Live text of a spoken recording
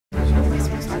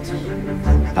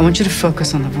I want you to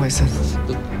focus on the voices.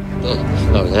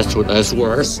 No, that's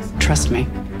worse. Trust me,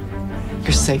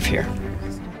 you're safe here.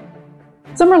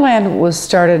 Summerland was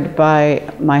started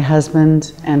by my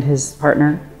husband and his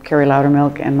partner, Carrie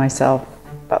Loudermilk, and myself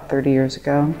about 30 years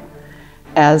ago,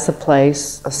 as a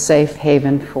place, a safe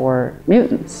haven for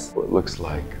mutants. It looks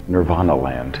like Nirvana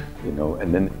land, you know,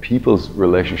 and then people's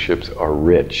relationships are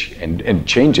rich and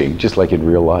changing, just like in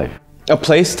real life. A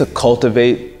place to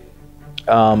cultivate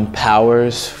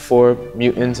powers for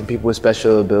mutants and people with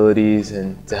special abilities,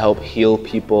 and to help heal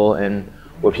people, and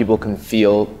where people can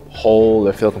feel whole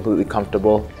or feel completely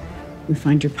comfortable. We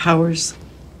find your powers,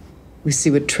 we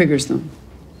see what triggers them.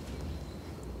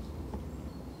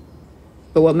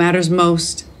 But what matters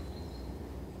most,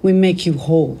 we make you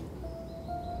whole.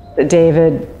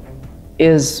 David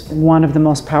is one of the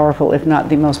most powerful, if not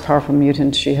the most powerful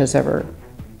mutant she has ever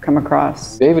come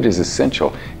across. David is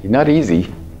essential. He's not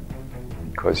easy,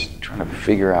 because you're trying to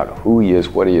figure out who he is,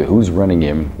 what he is, who's running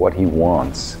him, what he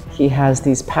wants. He has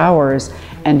these powers,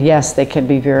 and yes, they can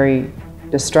be very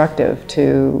destructive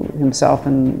to himself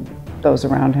and those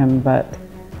around him, but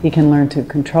he can learn to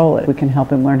control it. We can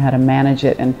help him learn how to manage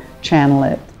it and channel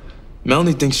it.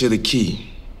 Melanie thinks you're the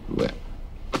key. What?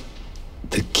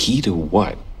 The key to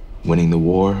what? Winning the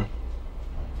war?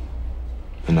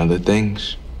 And other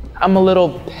things? I'm a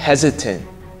little hesitant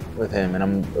with him, and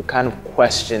I'm kind of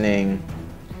questioning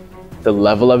the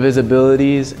level of his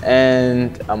abilities,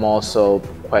 and I'm also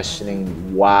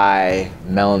questioning why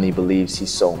Melanie believes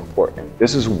he's so important.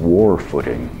 This is war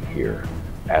footing here,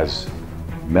 as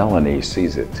Melanie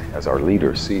sees it, as our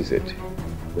leader sees it.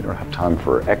 We don't have time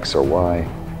for X or Y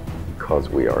because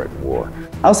we are at war.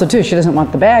 Also, too, she doesn't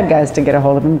want the bad guys to get a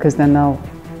hold of him, because then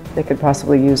they could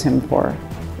possibly use him for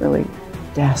really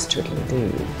dastardly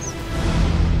deeds.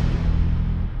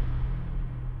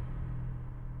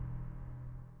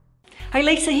 Hey,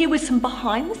 Lisa here with some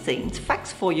behind-the-scenes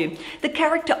facts for you. The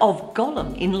character of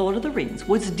Gollum in Lord of the Rings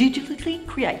was digitally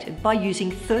created by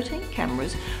using 13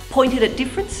 cameras pointed at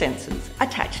different sensors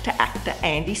attached to actor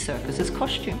Andy Serkis's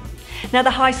costume. Now,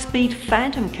 the high-speed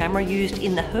Phantom camera used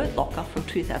in The Hurt Locker from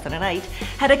 2008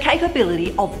 had a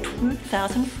capability of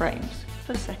 2,000 frames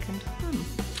per second.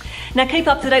 Now, keep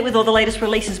up to date with all the latest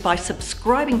releases by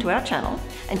subscribing to our channel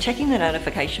and checking the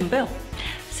notification bell.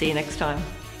 See you next time.